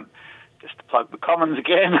important. Just to plug the Commons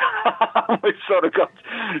again, we've sort of got,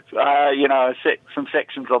 some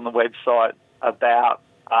sections on the website about,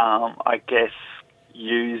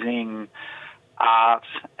 using art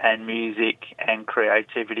and music and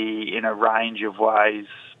creativity in a range of ways,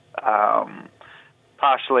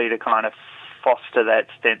 partially to kind of foster that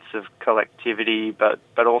sense of collectivity, but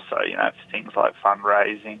also, for things like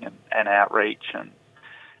fundraising and outreach and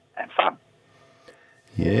fun.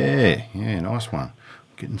 Yeah, nice one.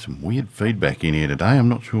 Getting some weird feedback in here today. I'm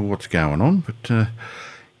not sure what's going on, but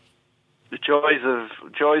the joys of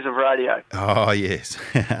radio. Oh yes.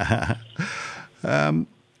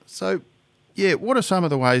 What are some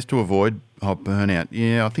of the ways to avoid burnout?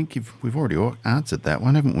 Yeah, I think we've already answered that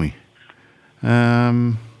one, haven't we?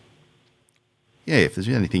 If there's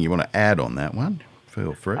anything you want to add on that one,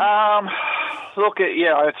 feel free. Look,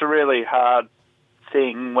 it's a really hard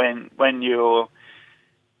thing when you're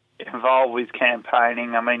involved with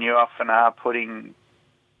campaigning. I mean, you often are putting,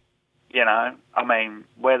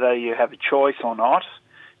 whether you have a choice or not,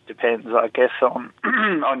 depends, I guess, on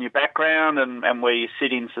on your background and where you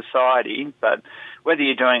sit in society. But whether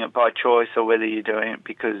you're doing it by choice or whether you're doing it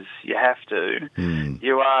because you have to,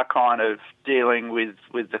 you are kind of dealing with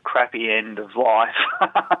the crappy end of life.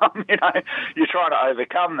 You're trying to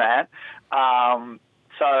overcome that.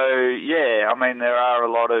 There are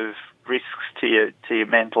a lot of risks to your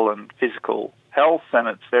mental and physical health, and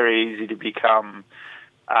it's very easy to become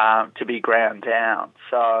to be ground down.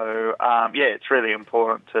 So it's really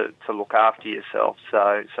important to look after yourself.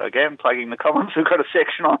 So again, plugging the Commons, we've got a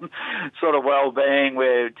section on sort of well-being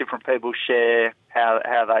where different people share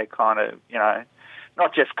how they kind of,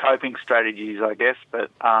 not just coping strategies, I guess, but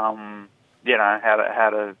how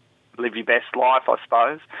to live your best life, I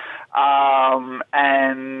suppose.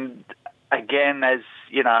 And again, as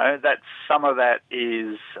you know, that's some of that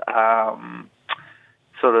is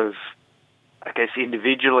sort of, I guess,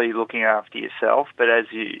 individually looking after yourself. But as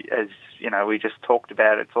you know, we just talked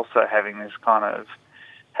about, it's also having this kind of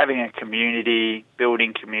having a community,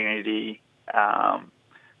 building community.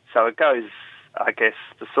 So it goes, I guess,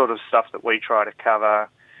 the sort of stuff that we try to cover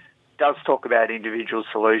does talk about individual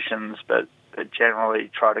solutions, but generally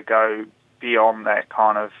try to go beyond that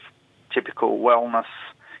kind of typical wellness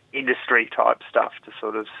industry type stuff to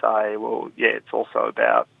sort of say, well, yeah, it's also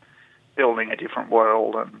about building a different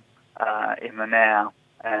world and in the now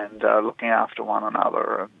and looking after one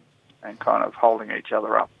another and kind of holding each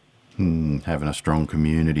other up. Having a strong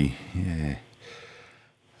community, yeah.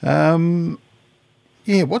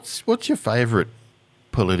 Yeah, what's your favourite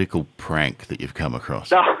political prank that you've come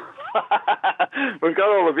across? We've got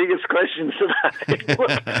all the biggest questions today.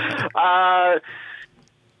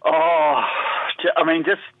 I mean,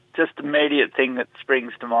 just immediate thing that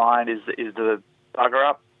springs to mind is the Bugger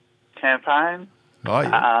Up campaign. Oh,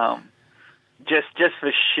 yeah. Just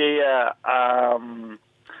for sheer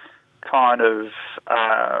kind of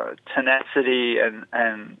tenacity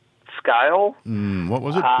and scale. What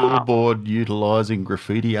was it? Billboard utilising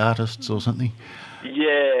graffiti artists or something?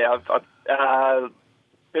 Yeah,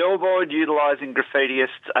 Billboard utilising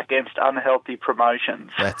graffitiists against unhealthy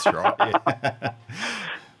promotions. That's right, yeah.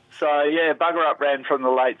 So, yeah, Bugger Up ran from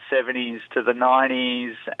the late 70s to the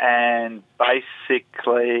 90s, and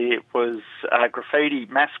basically it was a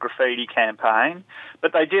mass graffiti campaign,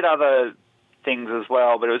 but they did other things as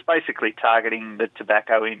well, but it was basically targeting the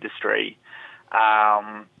tobacco industry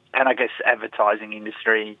and I guess advertising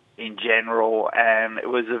industry in general, and it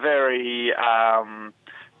was a very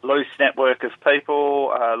loose network of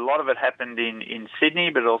people. A lot of it happened in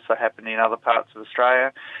Sydney, but it also happened in other parts of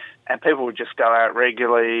Australia. And people would just go out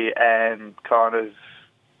regularly and kind of,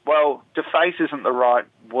 well, deface isn't the right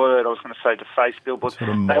word. I was going to say deface billboards.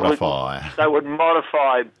 Sort of modify. They would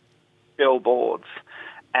modify billboards.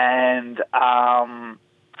 And,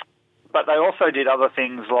 but they also did other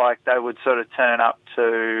things like they would sort of turn up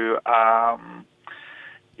to,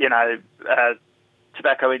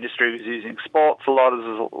 tobacco industry was using sports a lot,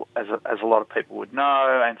 as a lot of people would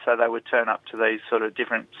know, and so they would turn up to these sort of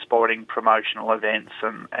different sporting promotional events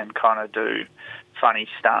and kind of do funny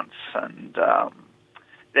stunts. And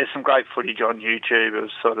there's some great footage on YouTube of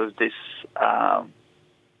sort of this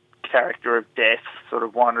character of death sort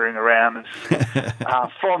of wandering around this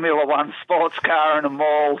Formula One sports car in a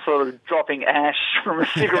mall, sort of dropping ash from a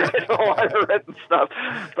cigarette all over it and stuff.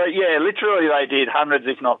 But yeah, literally they did hundreds,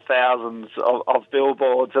 if not thousands, of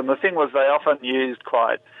billboards. And the thing was, they often used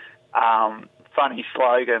quite funny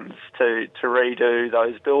slogans to redo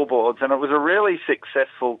those billboards. And it was a really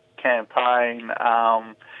successful campaign.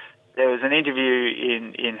 There was an interview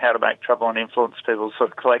in How to Make Trouble and Influence People,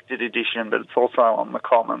 sort of collected edition, but it's also on the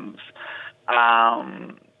Commons.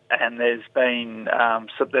 And there's been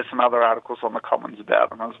there's some other articles on the Commons about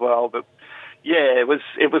them as well. But yeah, it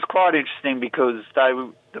was quite interesting because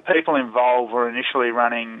the people involved were initially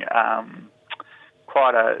running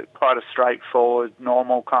quite a straightforward,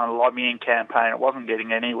 normal kind of lobbying campaign. It wasn't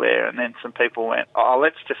getting anywhere, and then some people went, "Oh,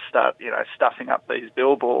 let's just start, stuffing up these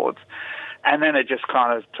billboards." And then it just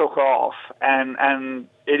kind of took off, and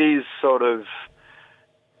it is sort of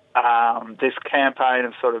this campaign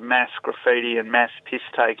of sort of mass graffiti and mass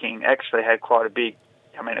piss-taking actually had quite a big,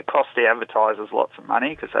 it cost the advertisers lots of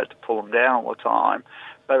money because they had to pull them down all the time,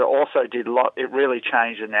 but it also it really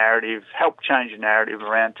changed the narrative, helped change the narrative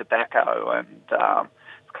around tobacco, and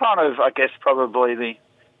it's kind of, I guess, probably the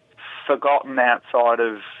forgotten outside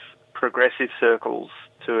of progressive circles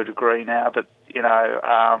to a degree now, but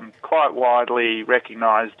quite widely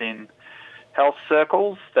recognised in health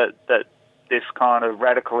circles that this kind of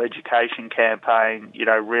radical education campaign,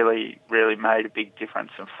 really, really made a big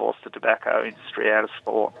difference and forced the tobacco industry out of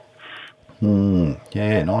sport.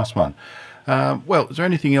 Yeah, nice one. Well, is there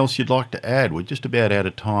anything else you'd like to add? We're just about out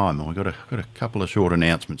of time, and we've got a couple of short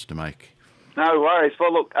announcements to make. No worries.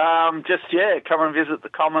 Well, look, come and visit the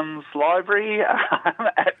Commons Library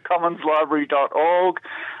at commonslibrary.org.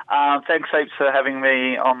 Thanks heaps for having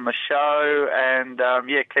me on the show, and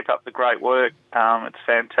keep up the great work. It's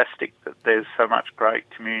fantastic that there's so much great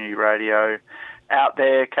community radio out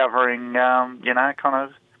there covering, kind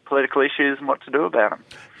of political issues and what to do about them.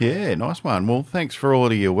 Yeah, nice one. Well, thanks for all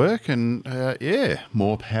of your work, and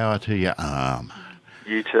more power to your arm.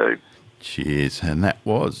 You too. Cheers. And that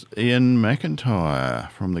was Iain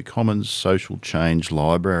Mcintyre from the Commons Social Change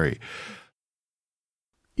Library.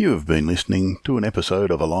 You have been listening to an episode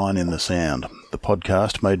of A Line in the Sound, the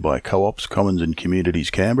podcast made by Co-ops, Commons and Communities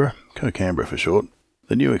Canberra, Co-Canberra for short,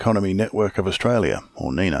 the New Economy Network of Australia,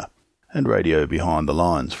 or NENA, and Radio Behind the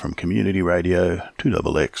Lines from Community Radio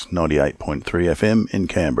 2XX 98.3 FM in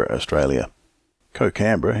Canberra, Australia.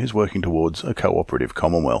 Co-Canberra is working towards a cooperative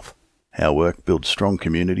Commonwealth. Our work builds strong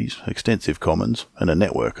communities, extensive commons, and a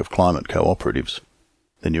network of climate cooperatives.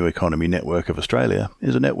 The New Economy Network of Australia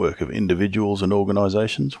is a network of individuals and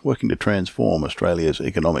organisations working to transform Australia's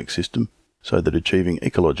economic system so that achieving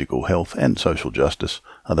ecological health and social justice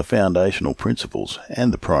are the foundational principles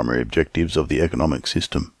and the primary objectives of the economic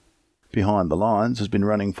system. Behind the Lines has been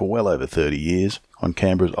running for well over 30 years on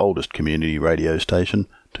Canberra's oldest community radio station,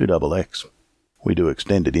 2XX. We do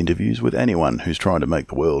extended interviews with anyone who's trying to make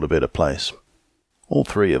the world a better place. All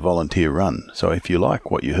three are volunteer-run, so if you like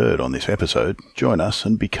what you heard on this episode, join us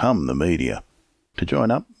and become the media. To join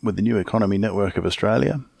up with the New Economy Network of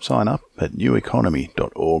Australia, sign up at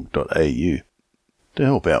neweconomy.org.au. To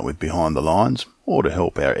help out with Behind the Lines, or to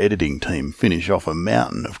help our editing team finish off a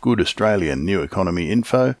mountain of good Australian New Economy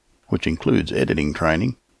info, which includes editing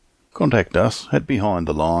training, contact us at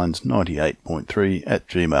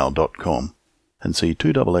behindthelines98.3@gmail.com. and see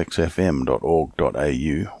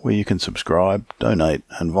 2xxfm.org.au, where you can subscribe, donate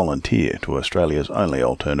and volunteer to Australia's only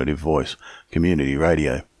alternative voice, community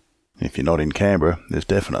radio. If you're not in Canberra, there's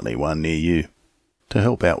definitely one near you. To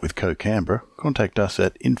help out with Co-Canberra, contact us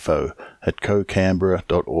at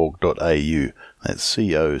info@cocanberra.org.au. That's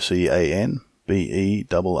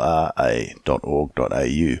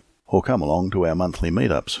COCANBERRA.org.au. Or come along to our monthly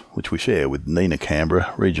meetups, which we share with NENA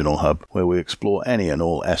Canberra Regional Hub, where we explore any and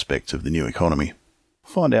all aspects of the new economy.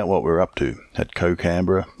 Find out what we're up to at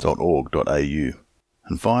cocanberra.org.au.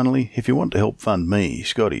 And finally, if you want to help fund me,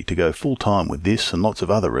 Scotty, to go full-time with this and lots of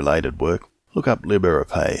other related work, look up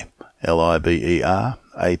Liberapay,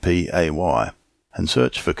 LIBERAPAY, and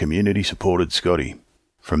search for Community-Supported Scotty.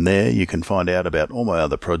 From there, you can find out about all my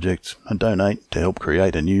other projects and donate to help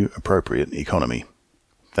create a new, appropriate economy.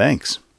 Thanks.